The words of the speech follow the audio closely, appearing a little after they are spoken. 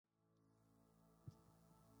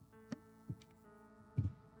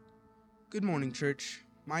Good morning, church.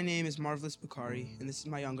 My name is Marvelous Bakari, and this is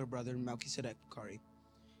my younger brother, Melchizedek Bakari.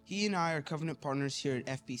 He and I are covenant partners here at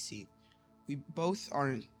FBC. We both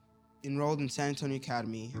are enrolled in San Antonio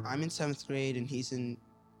Academy. I'm in 7th grade, and he's in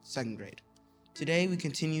 2nd grade. Today, we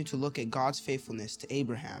continue to look at God's faithfulness to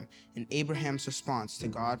Abraham and Abraham's response to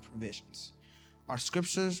God's provisions. Our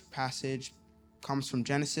scriptures passage comes from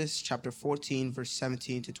Genesis chapter 14, verse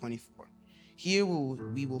 17 to 24. Here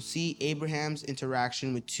we will see Abraham's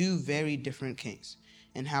interaction with two very different kings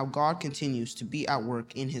and how God continues to be at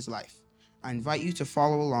work in his life. I invite you to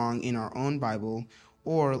follow along in our own Bible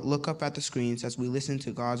or look up at the screens as we listen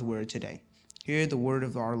to God's word today. Hear the word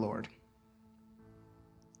of our Lord.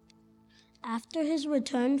 After his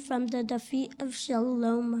return from the defeat of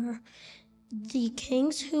Shalom, the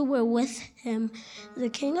kings who were with him, the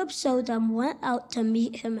king of Sodom went out to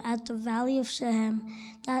meet him at the valley of Shechem,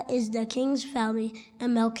 that is the king's valley,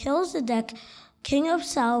 and Melchizedek, king of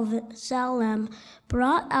Salem,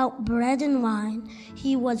 brought out bread and wine.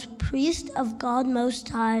 He was priest of God Most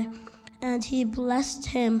High, and he blessed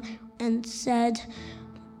him and said,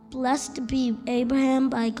 "Blessed be Abraham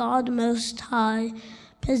by God Most High,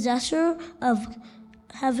 possessor of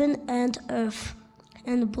heaven and earth.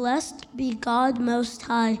 And blessed be God Most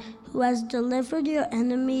High, who has delivered your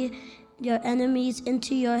enemies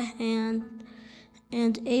into your hand."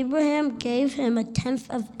 And Abraham gave him a tenth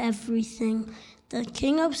of everything. The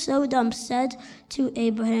king of Sodom said to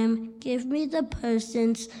Abraham, "Give me the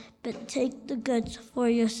persons, but take the goods for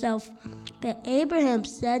yourself." But Abraham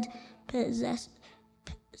said to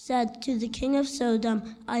the king of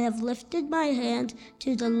Sodom, "I have lifted my hand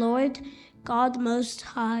to the Lord God Most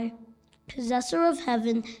High, possessor of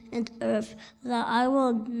heaven and earth, that I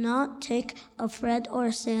will not take a thread or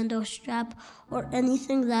a sandal strap or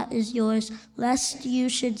anything that is yours, lest you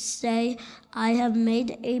should say, 'I have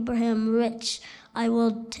made Abraham rich.' I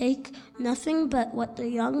will take nothing but what the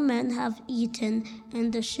young men have eaten,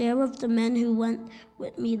 and the share of the men who went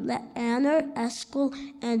with me. Let Aner, Eshcol,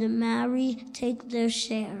 and Mary take their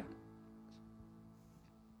share."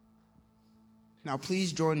 Now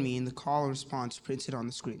please join me in the call and response printed on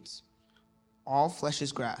the screens. All flesh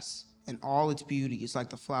is grass, and all its beauty is like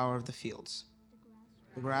the flower of the fields.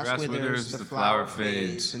 The grass withers, the flower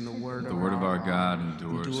fades, and the word of our God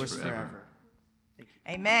endures forever.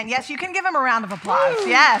 Amen. Yes, you can give him a round of applause. Woo!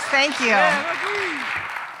 Yes, thank you.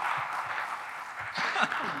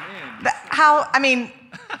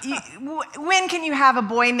 When can you have a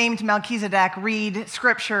boy named Melchizedek read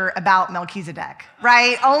scripture about Melchizedek,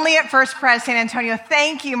 right? Only at First Pres San Antonio.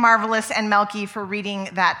 Thank you, Marvelous and Melky, for reading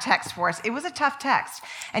that text for us. It was a tough text,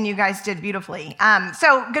 and you guys did beautifully.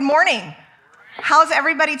 So good morning. How's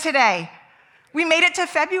everybody today? We made it to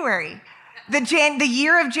February. The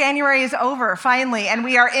year of January is over, finally, and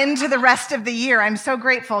we are into the rest of the year. I'm so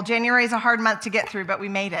grateful. January is a hard month to get through, but we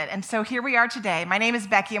made it. And so here we are today. My name is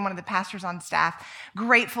Becky. I'm one of the pastors on staff.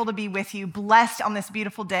 Grateful to be with you, blessed on this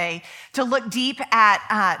beautiful day to look deep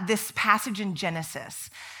at this passage in Genesis.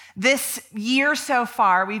 This year so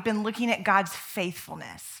far, we've been looking at God's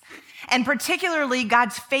faithfulness, and particularly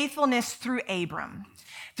God's faithfulness through Abram.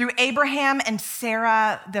 Through Abraham and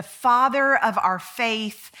Sarah, the father of our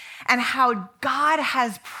faith, and how God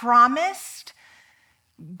has promised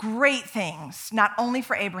great things, not only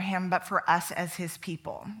for Abraham, but for us as his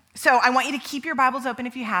people. So I want you to keep your Bibles open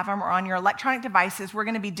if you have them, or on your electronic devices. We're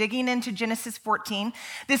going to be digging into Genesis 14.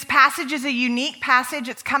 This passage is a unique passage.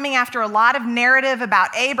 It's coming after a lot of narrative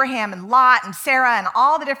about Abraham and Lot and Sarah and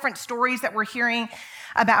all the different stories that we're hearing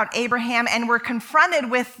about Abraham, and we're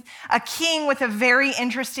confronted with a king with a very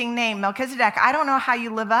interesting name, Melchizedek. I don't know how you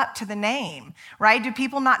live up to the name, right? Do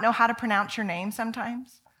people not know how to pronounce your name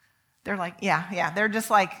sometimes? They're like, yeah. They're just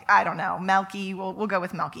like, I don't know, Melky. We'll go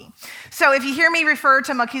with Melky. So if you hear me refer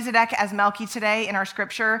to Melchizedek as Melky today in our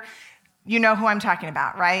scripture, you know who I'm talking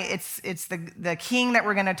about, right? It's the king that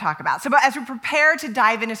we're going to talk about. So but as we prepare to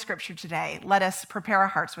dive into scripture today, let us prepare our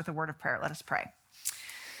hearts with a word of prayer. Let us pray.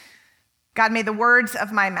 God, may the words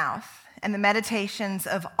of my mouth and the meditations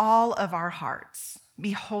of all of our hearts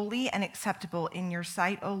be holy and acceptable in your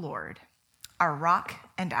sight, O Lord, our rock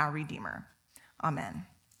and our redeemer. Amen.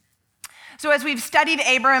 So as we've studied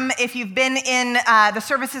Abram, if you've been in the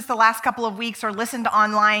services the last couple of weeks or listened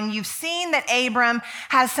online, you've seen that Abram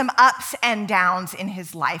has some ups and downs in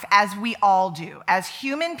his life, as we all do. As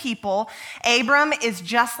human people, Abram is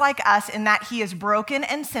just like us in that he is broken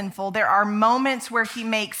and sinful. There are moments where he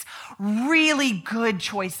makes really good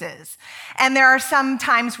choices, and there are some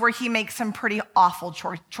times where he makes some pretty awful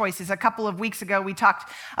choices. A couple of weeks ago, we talked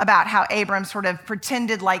about how Abram sort of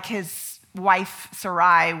pretended like his wife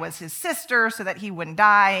Sarai was his sister so that he wouldn't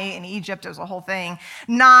die in Egypt. It was a whole thing.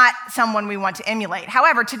 Not someone we want to emulate.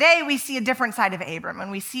 However, today we see a different side of Abram, and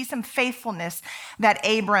we see some faithfulness that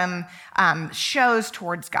Abram shows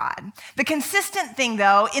towards God. The consistent thing,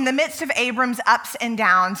 though, in the midst of Abram's ups and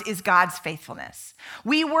downs is God's faithfulness.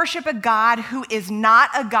 We worship a God who is not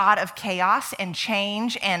a God of chaos and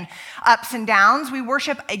change and ups and downs. We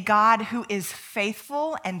worship a God who is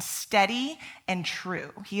faithful and steady and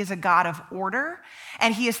true. He is a God of order,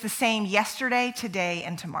 and he is the same yesterday, today,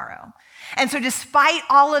 and tomorrow. And so despite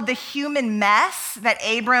all of the human mess that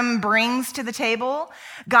Abram brings to the table,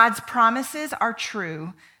 God's promises are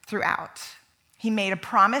true throughout. He made a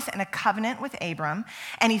promise and a covenant with Abram,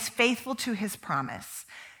 and he's faithful to his promise,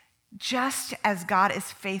 just as God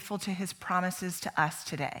is faithful to his promises to us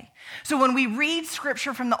today. So when we read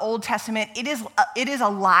scripture from the Old Testament, it is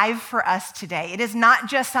alive for us today. It is not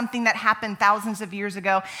just something that happened thousands of years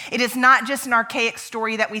ago. It is not just an archaic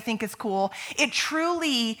story that we think is cool. It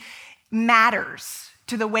truly matters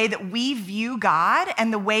to the way that we view God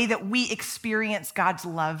and the way that we experience God's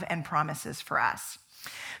love and promises for us.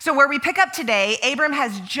 So where we pick up today, Abram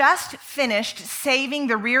has just finished saving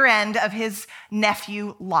the rear end of his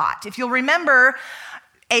nephew, Lot. If you'll remember,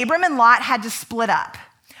 Abram and Lot had to split up.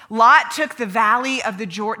 Lot took the valley of the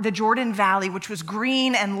Jordan Valley, which was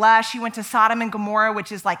green and lush. He went to Sodom and Gomorrah,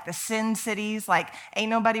 which is like the sin cities. Like, ain't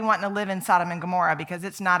nobody wanting to live in Sodom and Gomorrah because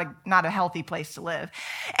it's not a healthy place to live.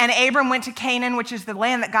 And Abram went to Canaan, which is the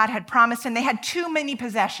land that God had promised, and they had too many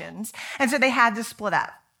possessions, and so they had to split up.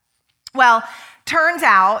 Well, turns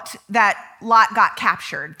out that Lot got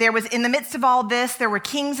captured. There was, in the midst of all this, there were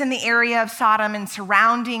kings in the area of Sodom and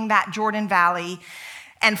surrounding that Jordan Valley.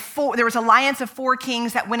 And there was an alliance of 4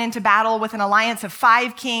 kings that went into battle with an alliance of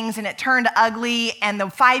 5 kings, and it turned ugly, and the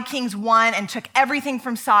 5 kings won and took everything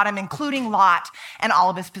from Sodom, including Lot and all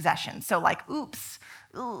of his possessions. So oops.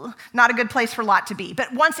 Ooh, not a good place for Lot to be.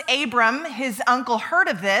 But once Abram, his uncle, heard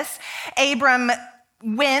of this, Abram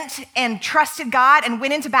went and trusted God and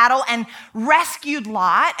went into battle and rescued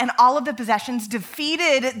Lot and all of the possessions,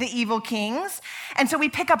 defeated the evil kings. And so we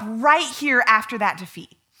pick up right here after that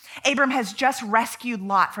defeat. Abram has just rescued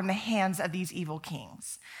Lot from the hands of these evil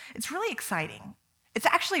kings. It's really exciting. It's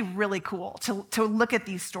actually really cool to look at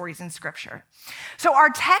these stories in scripture. So our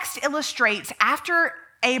text illustrates after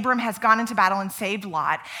Abram has gone into battle and saved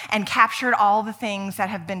Lot and captured all the things that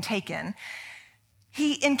have been taken,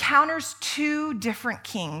 he encounters 2 different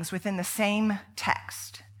kings within the same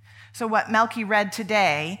text. So what Melky read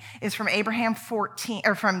today is from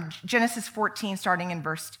from Genesis 14, starting in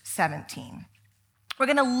verse 17. We're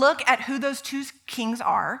going to look at who those 2 kings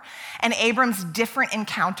are and Abram's different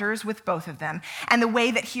encounters with both of them and the way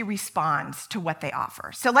that he responds to what they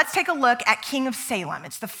offer. So let's take a look at King of Salem.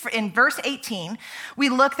 In verse 18, we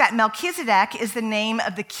look that Melchizedek is the name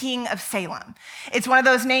of the king of Salem. It's one of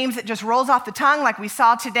those names that just rolls off the tongue like we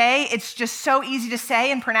saw today. It's just so easy to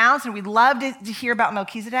say and pronounce, and we'd love to hear about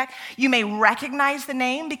Melchizedek. You may recognize the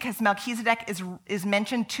name because Melchizedek is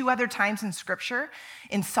mentioned 2 other times in scripture,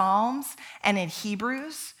 in Psalms and in Hebrews.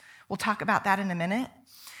 We'll talk about that in a minute.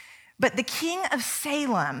 But the king of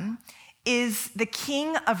Salem is the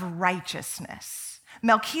king of righteousness.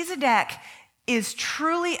 Melchizedek is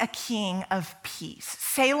truly a king of peace.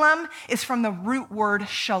 Salem is from the root word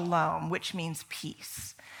shalom, which means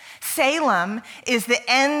peace. Salem is the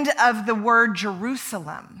end of the word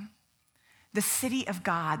Jerusalem, the city of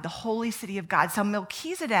God, the holy city of God. So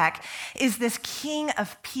Melchizedek is this king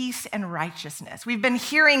of peace and righteousness. We've been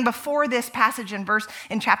hearing before this passage in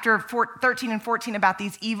chapter 13 and 14 about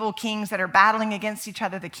these evil kings that are battling against each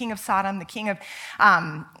other, the king of Sodom, the king of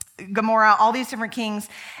Gomorrah, all these different kings.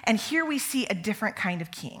 And here we see a different kind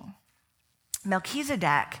of king.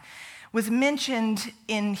 Melchizedek was mentioned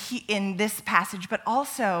in this passage, but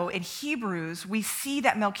also in Hebrews, we see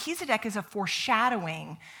that Melchizedek is a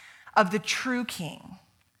foreshadowing of the true king,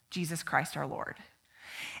 Jesus Christ our Lord.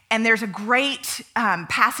 And there's a great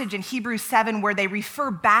passage in Hebrews 7 where they refer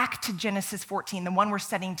back to Genesis 14, the one we're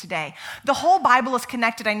studying today. The whole Bible is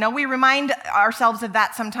connected. I know we remind ourselves of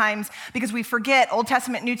that sometimes because we forget Old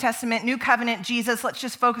Testament, New Covenant, Jesus. Let's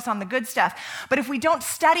just focus on the good stuff. But if we don't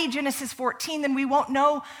study Genesis 14, then we won't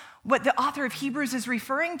know what the author of Hebrews is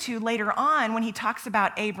referring to later on when he talks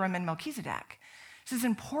about Abram and Melchizedek. This is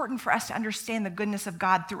important for us to understand the goodness of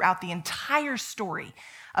God throughout the entire story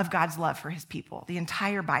of God's love for his people, the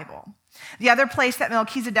entire Bible. The other place that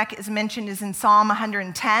Melchizedek is mentioned is in Psalm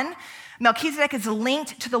 110. Melchizedek is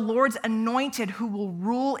linked to the Lord's anointed who will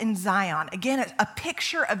rule in Zion. Again, a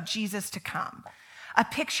picture of Jesus to come, a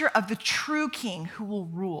picture of the true king who will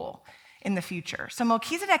rule in the future. So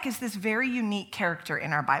Melchizedek is this very unique character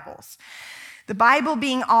in our Bibles. The Bible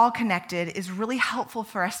being all connected is really helpful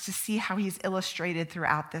for us to see how he's illustrated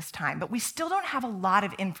throughout this time, but we still don't have a lot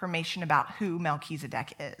of information about who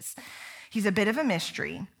Melchizedek is. He's a bit of a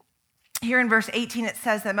mystery. Here in verse 18, it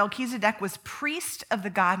says that Melchizedek was priest of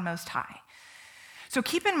the God Most High. So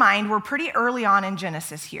keep in mind, we're pretty early on in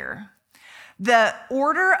Genesis here. The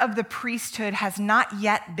order of the priesthood has not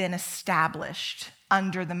yet been established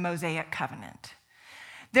under the Mosaic covenant.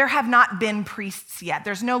 There have not been priests yet.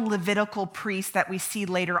 There's no Levitical priest that we see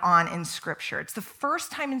later on in Scripture. It's the first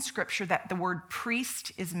time in Scripture that the word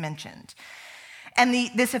priest is mentioned. And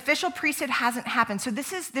this official priesthood hasn't happened. So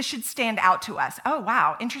this should stand out to us. Oh,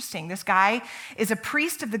 wow, interesting. This guy is a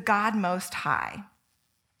priest of the God Most High.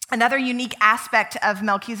 Another unique aspect of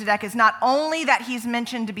Melchizedek is not only that he's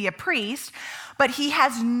mentioned to be a priest, but he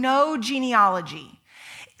has no genealogy.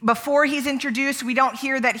 Before he's introduced, we don't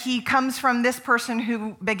hear that he comes from this person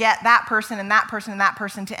who beget that person and that person and that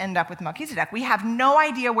person to end up with Melchizedek. We have no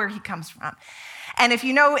idea where he comes from. And if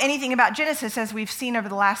you know anything about Genesis, as we've seen over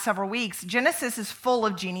the last several weeks, Genesis is full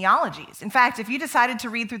of genealogies. In fact, if you decided to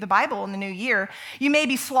read through the Bible in the new year, you may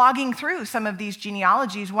be slogging through some of these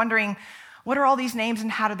genealogies, wondering, what are all these names and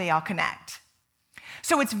how do they all connect?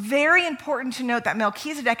 So it's very important to note that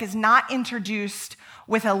Melchizedek is not introduced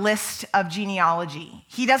with a list of genealogy.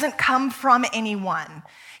 He doesn't come from anyone.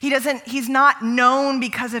 He's not known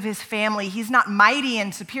because of his family. He's not mighty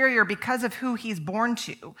and superior because of who he's born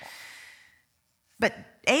to. But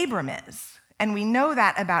Abram is, and we know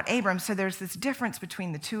that about Abram, so there's this difference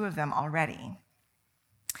between the two of them already.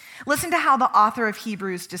 Listen to how the author of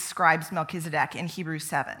Hebrews describes Melchizedek in Hebrews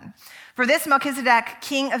 7. For this Melchizedek,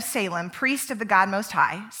 king of Salem, priest of the God Most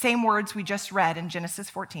High, same words we just read in Genesis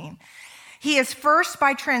 14, he is first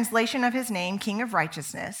by translation of his name, king of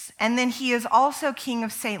righteousness, and then he is also king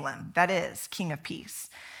of Salem, that is, king of peace.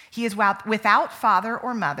 He is without father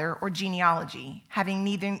or mother or genealogy, having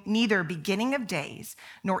neither beginning of days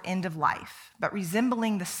nor end of life, but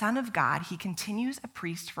resembling the Son of God, he continues a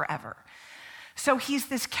priest forever. So he's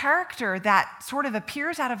this character that sort of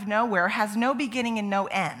appears out of nowhere, has no beginning and no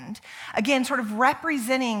end. Again, sort of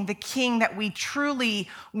representing the king that we truly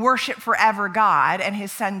worship forever, God, and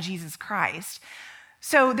his son, Jesus Christ.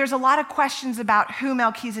 So there's a lot of questions about who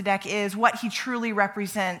Melchizedek is, what he truly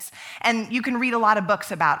represents, and you can read a lot of books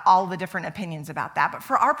about all the different opinions about that. But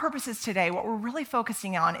for our purposes today, what we're really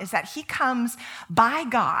focusing on is that he comes by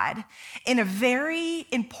God in a very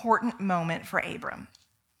important moment for Abram.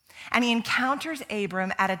 And he encounters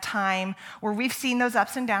Abram at a time where we've seen those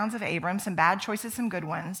ups and downs of Abram, some bad choices, some good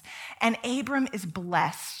ones, and Abram is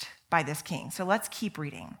blessed by this king. So let's keep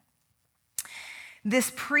reading.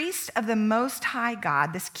 This priest of the Most High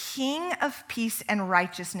God, this king of peace and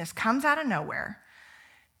righteousness, comes out of nowhere,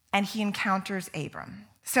 and he encounters Abram.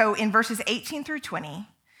 So in verses 18 through 20,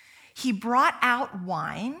 he brought out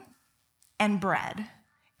wine and bread,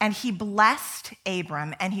 and he blessed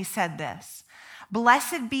Abram, and he said this,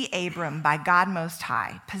 "Blessed be Abram by God Most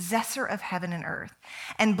High, possessor of heaven and earth,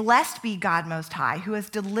 and blessed be God Most High, who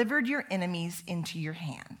has delivered your enemies into your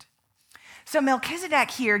hand." So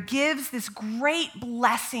Melchizedek here gives this great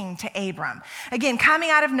blessing to Abram. Again, coming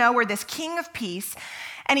out of nowhere, this king of peace,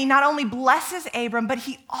 and he not only blesses Abram, but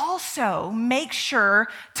he also makes sure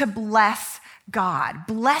to bless God.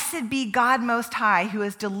 Blessed be God Most High, who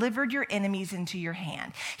has delivered your enemies into your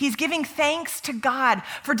hand. He's giving thanks to God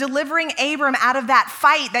for delivering Abram out of that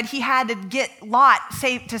fight that he had to get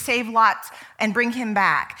to save Lot and bring him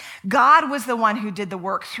back. God was the one who did the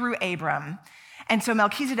work through Abram. And so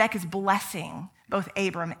Melchizedek is blessing both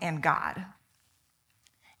Abram and God.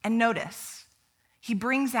 And notice, he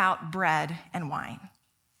brings out bread and wine.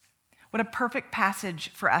 What a perfect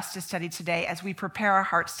passage for us to study today as we prepare our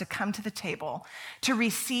hearts to come to the table to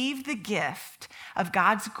receive the gift of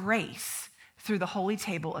God's grace through the holy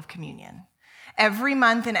table of communion. Every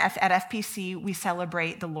month at FPC, we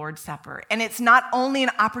celebrate the Lord's Supper. And it's not only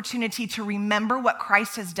an opportunity to remember what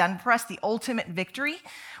Christ has done for us, the ultimate victory.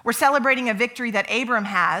 We're celebrating a victory that Abram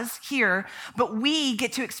has here, but we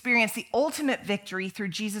get to experience the ultimate victory through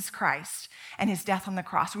Jesus Christ and his death on the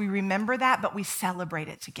cross. We remember that, but we celebrate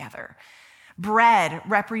it together. Bread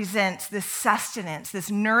represents this sustenance,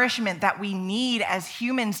 this nourishment that we need as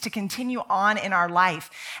humans to continue on in our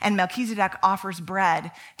life. And Melchizedek offers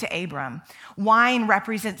bread to Abram. Wine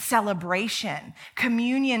represents celebration,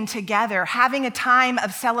 communion together, having a time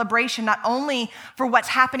of celebration, not only for what's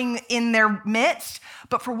happening in their midst,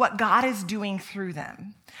 but for what God is doing through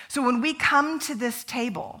them. So when we come to this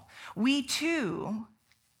table, we too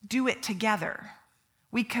do it together.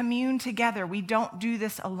 We commune together. We don't do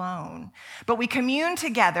this alone. But we commune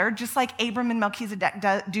together just like Abram and Melchizedek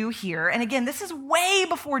do here. And again, this is way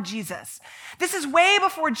before Jesus. This is way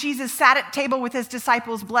before Jesus sat at table with his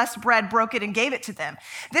disciples, blessed bread, broke it, and gave it to them.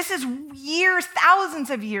 This is years, thousands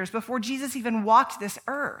of years before Jesus even walked this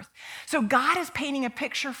earth. So God is painting a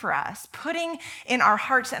picture for us, putting in our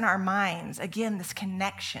hearts and our minds, again, this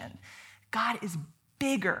connection. God is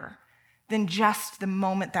bigger than just the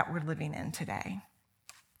moment that we're living in today.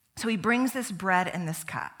 So he brings this bread and this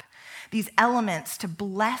cup, these elements to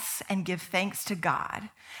bless and give thanks to God,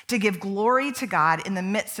 to give glory to God in the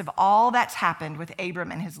midst of all that's happened with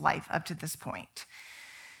Abram and his life up to this point.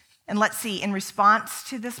 And let's see, in response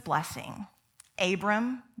to this blessing,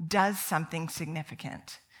 Abram does something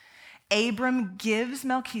significant. Abram gives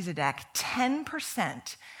Melchizedek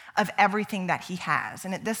 10% of everything that he has.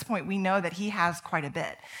 And at this point, we know that he has quite a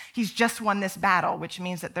bit. He's just won this battle, which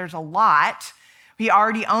means that there's a lot. He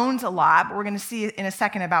already owns a lot, but we're going to see in a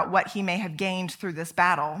second about what he may have gained through this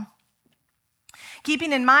battle.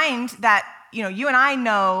 Keeping in mind that, you and I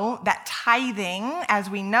know that tithing, as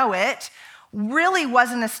we know it, really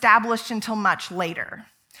wasn't established until much later.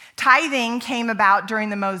 Tithing came about during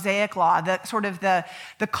the Mosaic Law, the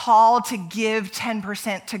call to give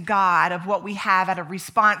 10% to God of what we have out of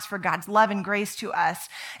response for God's love and grace to us,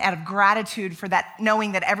 out of gratitude for that,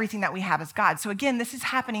 knowing that everything that we have is God. So again, this is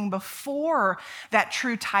happening before that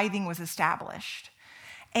true tithing was established.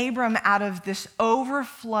 Abram, out of this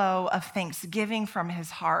overflow of thanksgiving from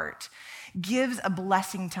his heart, gives a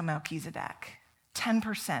blessing to Melchizedek,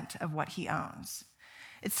 10% of what he owns.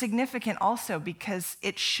 It's significant also because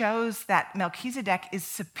it shows that Melchizedek is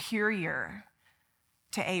superior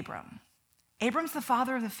to Abram. Abram's the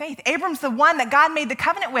father of the faith. Abram's the one that God made the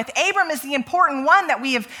covenant with. Abram is the important one that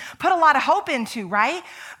we have put a lot of hope into, right?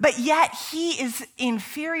 But yet he is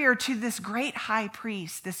inferior to this great high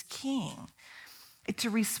priest, this king. It's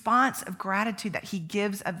a response of gratitude that he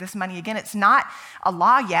gives of this money. Again, it's not a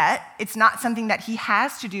law yet. It's not something that he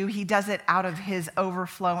has to do. He does it out of his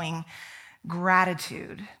overflowing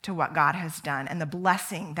gratitude to what God has done and the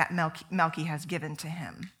blessing that Melchi has given to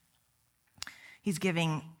him.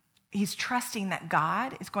 He's trusting that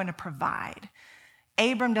God is going to provide.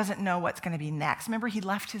 Abram doesn't know what's going to be next. Remember, he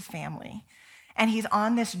left his family and he's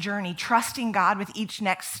on this journey, trusting God with each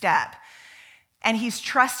next step. And he's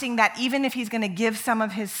trusting that even if he's going to give some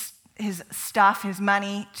of his stuff, his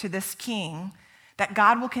money to this king, that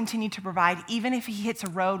God will continue to provide, even if he hits a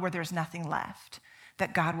road where there's nothing left,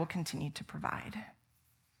 that God will continue to provide.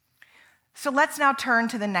 So let's now turn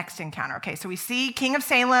to the next encounter. Okay, so we see King of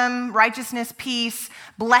Salem, righteousness, peace,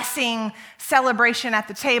 blessing, celebration at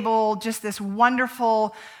the table, just this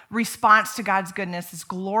wonderful response to God's goodness, this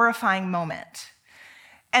glorifying moment.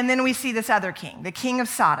 And then we see this other king, the king of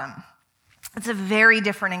Sodom. It's a very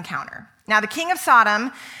different encounter. Now, the king of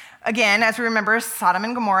Sodom, again, as we remember, Sodom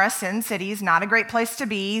and Gomorrah, sin cities, not a great place to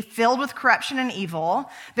be, filled with corruption and evil.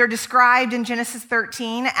 They're described in Genesis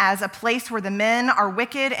 13 as a place where the men are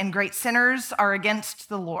wicked and great sinners are against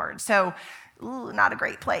the Lord. So, not a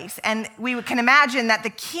great place. And we can imagine that the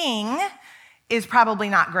king is probably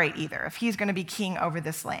not great either if he's going to be king over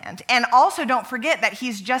this land. And also don't forget that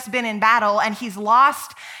he's just been in battle and he's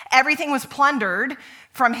lost. Everything was plundered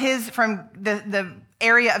from the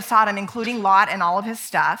area of Sodom, including Lot and all of his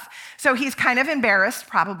stuff. So he's kind of embarrassed,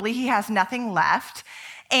 probably. He has nothing left.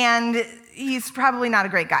 And he's probably not a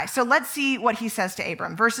great guy. So let's see what he says to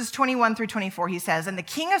Abram. Verses 21 through 24, he says, "And the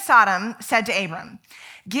king of Sodom said to Abram,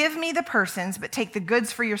 'Give me the persons, but take the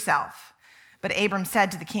goods for yourself.' But Abram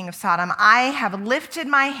said to the king of Sodom, 'I have lifted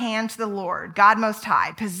my hand to the Lord, God Most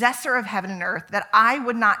High, possessor of heaven and earth, that I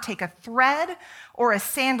would not take a thread or a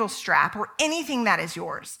sandal strap or anything that is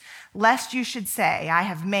yours, lest you should say, I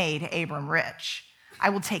have made Abram rich.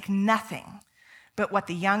 I will take nothing but what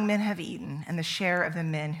the young men have eaten and the share of the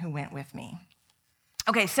men who went with me.'"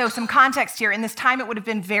 Okay, so some context here. In this time, it would have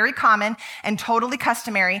been very common and totally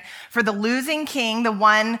customary for the losing king, the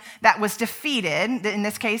one that was defeated, in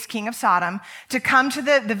this case, king of Sodom, to come to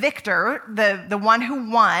the victor, the one who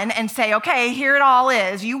won, and say, okay, here it all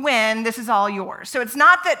is. You win. This is all yours. So it's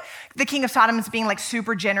not that the king of Sodom is being like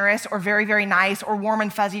super generous or very, very nice or warm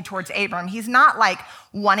and fuzzy towards Abram. He's not like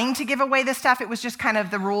wanting to give away this stuff. It was just kind of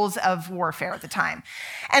the rules of warfare at the time.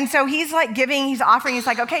 And so he's like he's offering, he's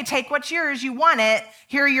like, okay, take what's yours. You want it.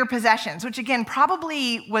 Here are your possessions, which again,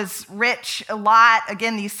 probably was rich a lot.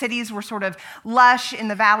 Again, these cities were sort of lush in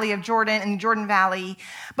the valley of Jordan, in the Jordan Valley.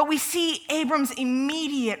 But we see Abram's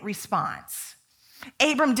immediate response.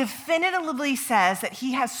 Abram definitively says that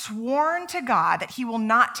he has sworn to God that he will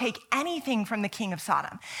not take anything from the king of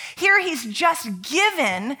Sodom. Here he's just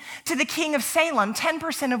given to the king of Salem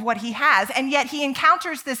 10% of what he has, and yet he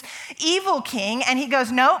encounters this evil king and he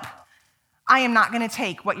goes, nope, I am not going to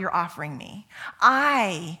take what you're offering me.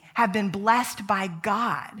 I have been blessed by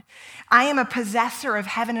God. I am a possessor of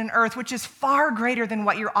heaven and earth, which is far greater than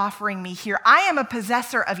what you're offering me here. I am a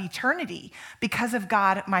possessor of eternity because of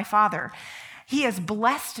God, my Father. He has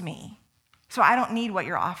blessed me, so I don't need what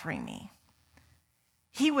you're offering me.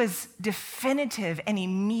 He was definitive and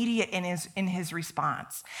immediate in his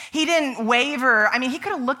response. He didn't waver. I mean, he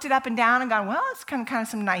could have looked it up and down and gone, well, it's kind of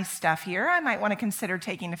some nice stuff here. I might want to consider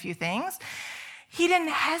taking a few things. He didn't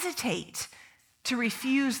hesitate to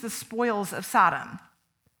refuse the spoils of Sodom.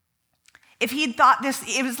 If he'd thought this,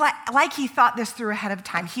 it was like he thought this through ahead of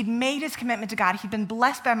time. He'd made his commitment to God. He'd been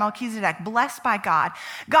blessed by Melchizedek, blessed by God.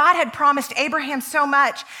 God had promised Abraham so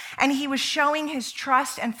much, and he was showing his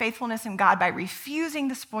trust and faithfulness in God by refusing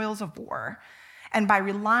the spoils of war and by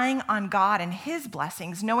relying on God and his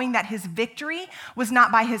blessings, knowing that his victory was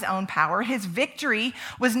not by his own power. His victory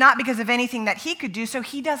was not because of anything that he could do, so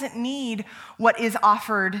he doesn't need what is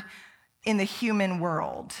offered in the human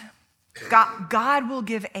world. God will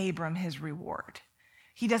give Abram his reward.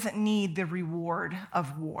 He doesn't need the reward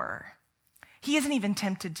of war. He isn't even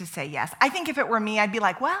tempted to say yes. I think if it were me, I'd be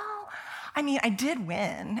like, well, I mean, I did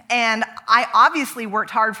win, and I obviously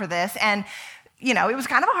worked hard for this, and it was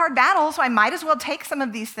kind of a hard battle, so I might as well take some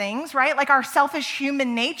of these things, right? Like our selfish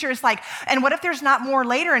human nature is like, and what if there's not more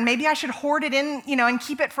later? And maybe I should hoard it in, and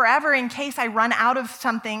keep it forever in case I run out of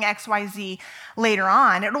something XYZ later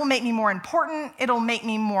on. It'll make me more important. It'll make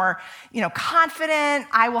me more, confident.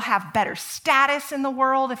 I will have better status in the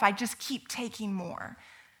world if I just keep taking more.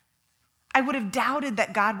 I would have doubted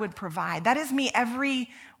that God would provide. That is me every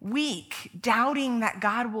week, doubting that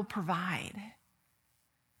God will provide.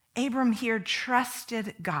 Abram here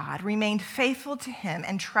trusted God, remained faithful to him,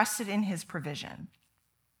 and trusted in his provision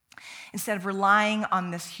instead of relying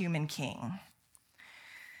on this human king.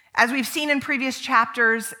 As we've seen in previous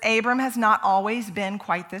chapters, Abram has not always been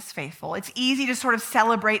quite this faithful. It's easy to sort of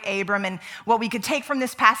celebrate Abram, and what we could take from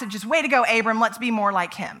this passage is, way to go, Abram, let's be more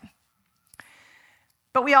like him.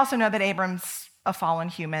 But we also know that Abram's a fallen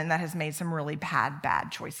human that has made some really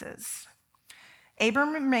bad choices.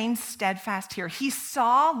 Abram remains steadfast here. He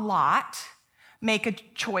saw Lot make a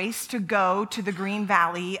choice to go to the green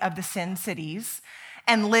valley of the sin cities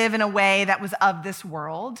and live in a way that was of this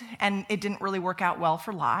world. And it didn't really work out well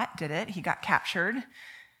for Lot, did it? He got captured.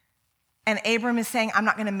 And Abram is saying, I'm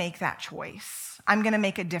not going to make that choice. I'm going to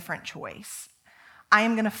make a different choice. I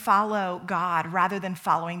am going to follow God rather than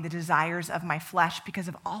following the desires of my flesh because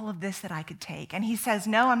of all of this that I could take. And he says,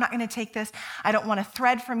 no, I'm not going to take this. I don't want a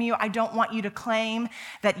thread from you. I don't want you to claim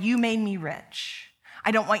that you made me rich.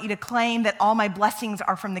 I don't want you to claim that all my blessings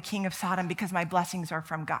are from the king of Sodom because my blessings are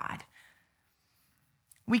from God.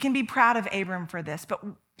 We can be proud of Abram for this, but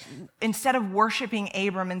instead of worshiping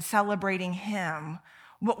Abram and celebrating him,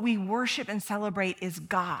 what we worship and celebrate is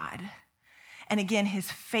God. And again, his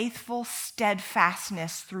faithful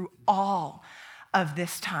steadfastness through all of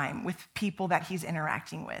this time with people that he's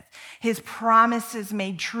interacting with. His promises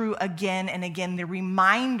made true again and again, the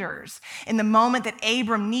reminders. In the moment that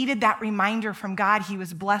Abram needed that reminder from God, he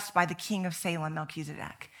was blessed by the king of Salem,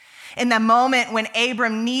 Melchizedek. In the moment when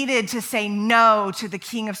Abram needed to say no to the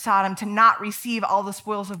king of Sodom, to not receive all the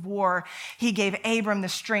spoils of war, he gave Abram the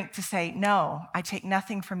strength to say, no, I take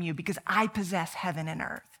nothing from you because I possess heaven and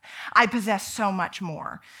earth. I possess so much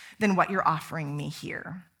more than what you're offering me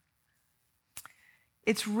here.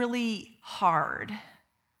 It's really hard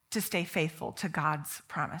to stay faithful to God's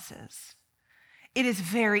promises. It is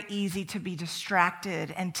very easy to be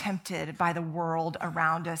distracted and tempted by the world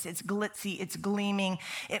around us. It's glitzy, it's gleaming.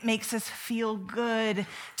 It makes us feel good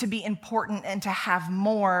to be important and to have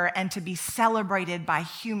more and to be celebrated by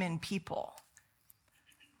human people.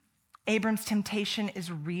 Abram's temptation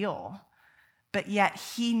is real, but yet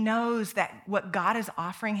he knows that what God is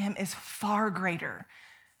offering him is far greater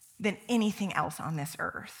than anything else on this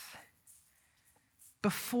earth.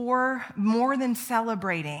 Before, more than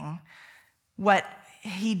celebrating what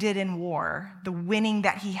he did in war, the winning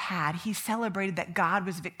that he had, he celebrated that God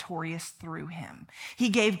was victorious through him. He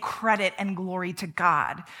gave credit and glory to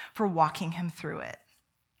God for walking him through it.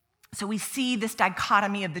 So we see this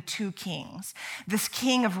dichotomy of the two kings, this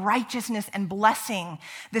king of righteousness and blessing,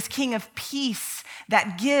 this king of peace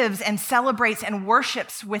that gives and celebrates and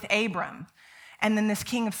worships with Abram, and then this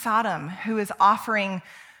king of Sodom who is offering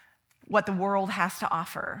what the world has to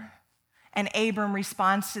offer. And Abram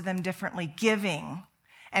responds to them differently, giving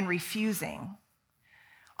and refusing.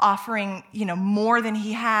 offering, more than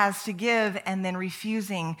he has to give, and then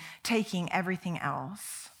refusing, taking everything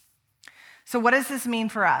else. So what does this mean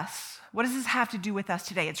for us? What does this have to do with us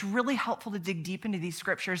today? It's really helpful to dig deep into these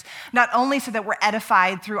scriptures, not only so that we're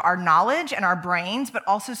edified through our knowledge and our brains, but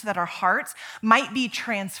also so that our hearts might be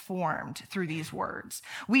transformed through these words.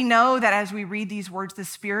 We know that as we read these words, the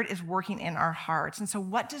Spirit is working in our hearts. And so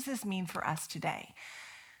what does this mean for us today?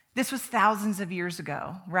 This was thousands of years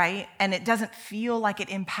ago, right? And it doesn't feel like it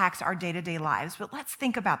impacts our day-to-day lives, but let's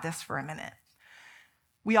think about this for a minute.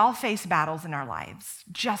 We all face battles in our lives,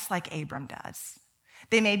 just like Abram does.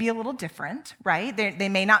 They may be a little different, right? They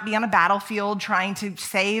may not be on a battlefield trying to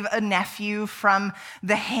save a nephew from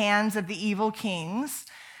the hands of the evil kings,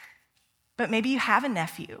 but maybe you have a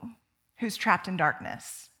nephew who's trapped in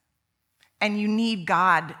darkness, and you need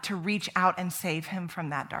God to reach out and save him from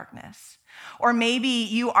that darkness. Or maybe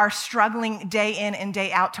you are struggling day in and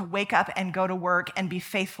day out to wake up and go to work and be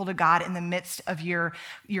faithful to God in the midst of your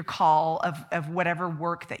call of whatever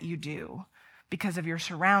work that you do, because of your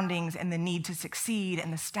surroundings and the need to succeed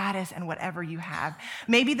and the status and whatever you have.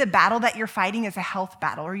 Maybe the battle that you're fighting is a health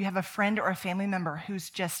battle, or you have a friend or a family member who's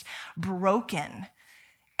just broken,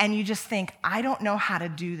 and you just think, I don't know how to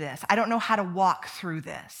do this. I don't know how to walk through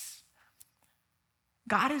this.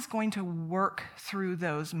 God is going to work through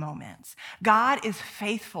those moments. God is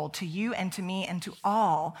faithful to you and to me and to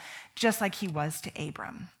all, just like he was to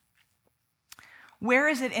Abram. Where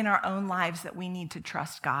is it in our own lives that we need to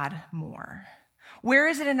trust God more? Where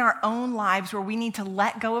is it in our own lives where we need to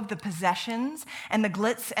let go of the possessions and the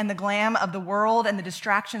glitz and the glam of the world and the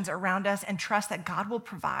distractions around us and trust that God will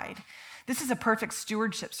provide? This is a perfect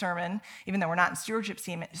stewardship sermon, even though we're not in stewardship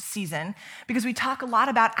season, because we talk a lot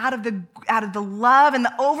about out of the love and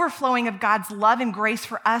the overflowing of God's love and grace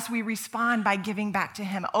for us, we respond by giving back to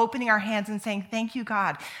him, opening our hands and saying, thank you,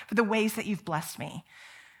 God, for the ways that you've blessed me.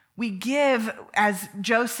 We give, as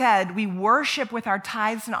Joe said, we worship with our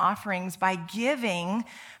tithes and offerings by giving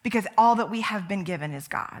because all that we have been given is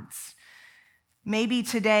God's. Maybe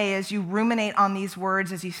today, as you ruminate on these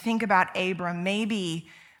words, as you think about Abram, maybe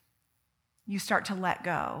you start to let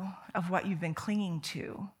go of what you've been clinging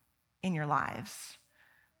to in your lives.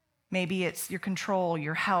 Maybe it's your control,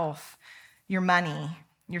 your health, your money,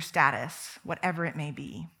 your status, whatever it may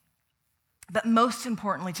be. But most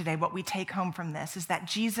importantly today, what we take home from this is that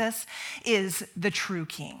Jesus is the true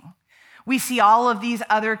king. We see all of these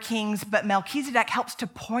other kings, but Melchizedek helps to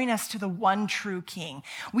point us to the one true king.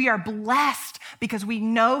 We are blessed because we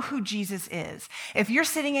know who Jesus is. If you're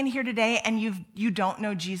sitting in here today and you don't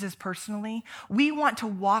know Jesus personally, we want to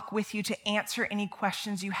walk with you to answer any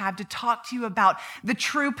questions you have, to talk to you about the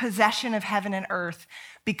true possession of heaven and earth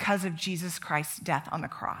because of Jesus Christ's death on the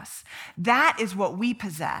cross. That is what we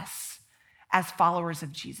possess as followers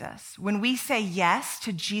of Jesus. When we say yes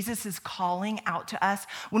to Jesus' calling out to us,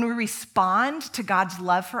 when we respond to God's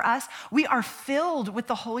love for us, we are filled with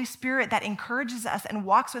the Holy Spirit that encourages us and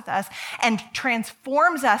walks with us and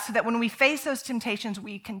transforms us so that when we face those temptations,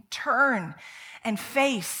 we can turn and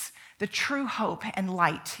face the true hope and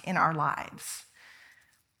light in our lives.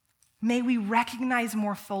 May we recognize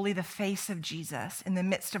more fully the face of Jesus in the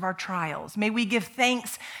midst of our trials. May we give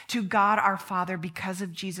thanks to God our Father because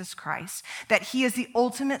of Jesus Christ, that he is the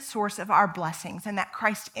ultimate source of our blessings and that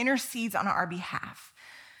Christ intercedes on our behalf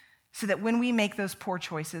so that when we make those poor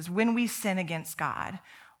choices, when we sin against God,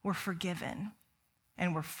 we're forgiven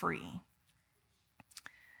and we're free.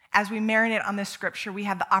 As we marinate on this scripture, we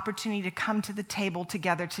have the opportunity to come to the table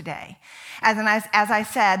together today. As I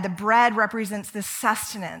said, the bread represents this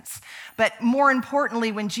sustenance. But more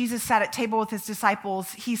importantly, when Jesus sat at table with his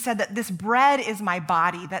disciples, he said that this bread is my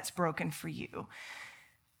body that's broken for you.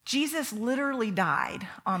 Jesus literally died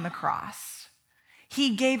on the cross.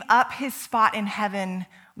 He gave up his spot in heaven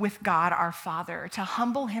with God our Father to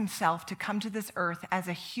humble himself to come to this earth as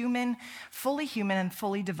a human and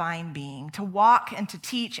fully divine being, to walk and to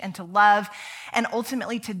teach and to love and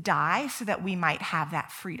ultimately to die so that we might have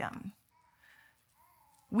that freedom.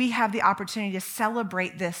 We have the opportunity to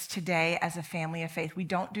celebrate this today as a family of faith. We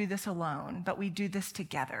don't do this alone, but we do this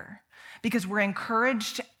together because we're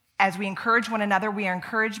encouraged. As we encourage one another, we are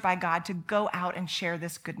encouraged by God to go out and share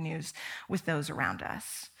this good news with those around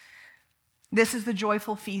us. This is the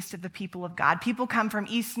joyful feast of the people of God. People come from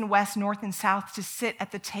east and west, north and south to sit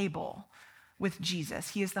at the table with Jesus.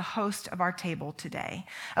 He is the host of our table today.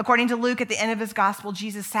 According to Luke, at the end of his gospel,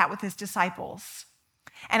 Jesus sat with his disciples.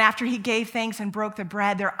 And after he gave thanks and broke the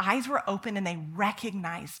bread, their eyes were open and they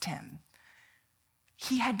recognized him.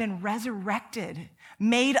 He had been resurrected,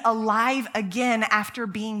 made alive again after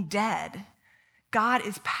being dead. God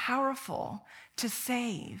is powerful to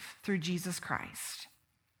save through Jesus Christ.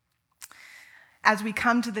 as we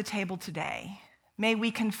come to the table today, may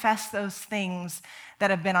we confess those things that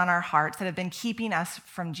have been on our hearts, that have been keeping us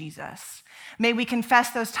from Jesus. May we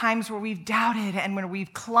confess those times where we've doubted and when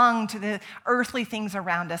we've clung to the earthly things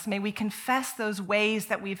around us. May we confess those ways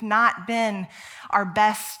that we've not been our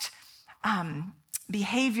best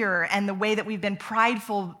behavior and the way that we've been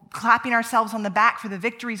prideful, clapping ourselves on the back for the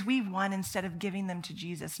victories we've won instead of giving them to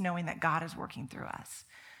Jesus, knowing that God is working through us.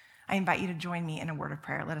 I invite you to join me in a word of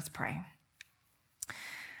prayer. Let us pray.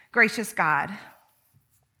 Gracious God,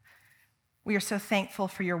 we are so thankful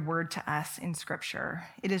for your word to us in Scripture.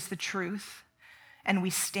 It is the truth, and we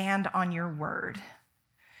stand on your word,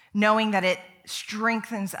 knowing that it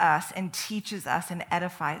strengthens us and teaches us and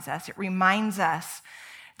edifies us. It reminds us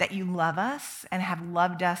that you love us and have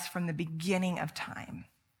loved us from the beginning of time,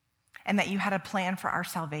 and that you had a plan for our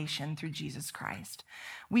salvation through Jesus Christ.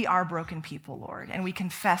 We are broken people, Lord, and we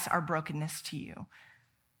confess our brokenness to you.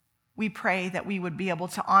 We pray that we would be able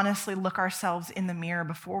to honestly look ourselves in the mirror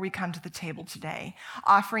before we come to the table today,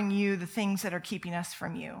 offering you the things that are keeping us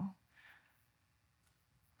from you.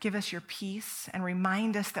 Give us your peace and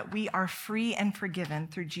remind us that we are free and forgiven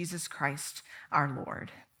through Jesus Christ, our Lord.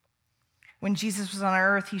 When Jesus was on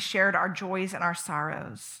earth, he shared our joys and our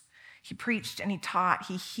sorrows. He preached and he taught,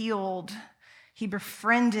 he healed, he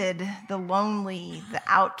befriended the lonely, the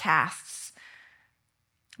outcasts,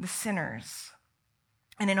 the sinners.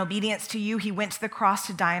 And in obedience to you, he went to the cross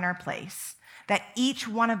to die in our place, that each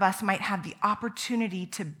one of us might have the opportunity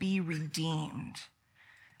to be redeemed.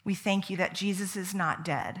 We thank you that Jesus is not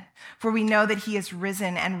dead, for we know that he is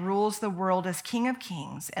risen and rules the world as King of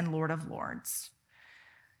Kings and Lord of Lords.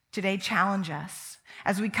 Today, challenge us.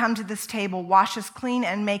 As we come to this table, wash us clean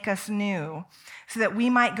and make us new, so that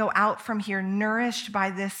we might go out from here nourished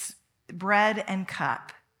by this bread and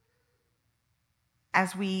cup.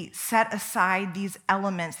 As we set aside these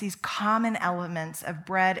elements, these common elements of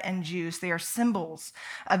bread and juice, they are symbols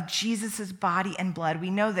of Jesus' body and blood. We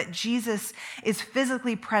know that Jesus is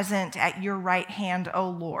physically present at your right hand, O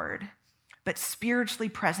Lord, but spiritually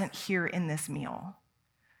present here in this meal.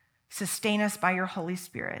 Sustain us by your Holy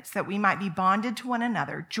Spirit so that we might be bonded to one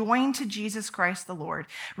another, joined to Jesus Christ the Lord,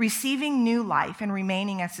 receiving new life and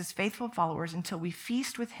remaining as his faithful followers until we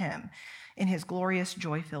feast with him in his glorious,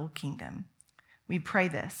 joy-filled kingdom. We pray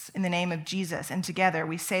this in the name of Jesus, and together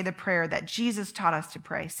we say the prayer that Jesus taught us to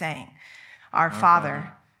pray, saying, Our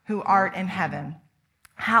Father, who art in heaven,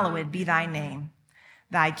 hallowed be thy name.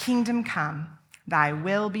 Thy kingdom come, thy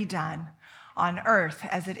will be done, on earth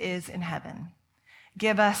as it is in heaven.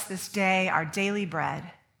 Give us this day our daily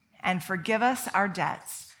bread, and forgive us our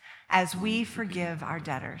debts as we forgive our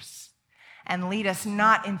debtors. And lead us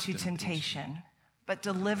not into temptation, but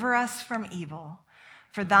deliver us from evil.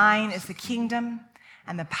 For thine is the kingdom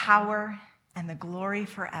and the power and the glory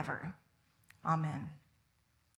forever. Amen.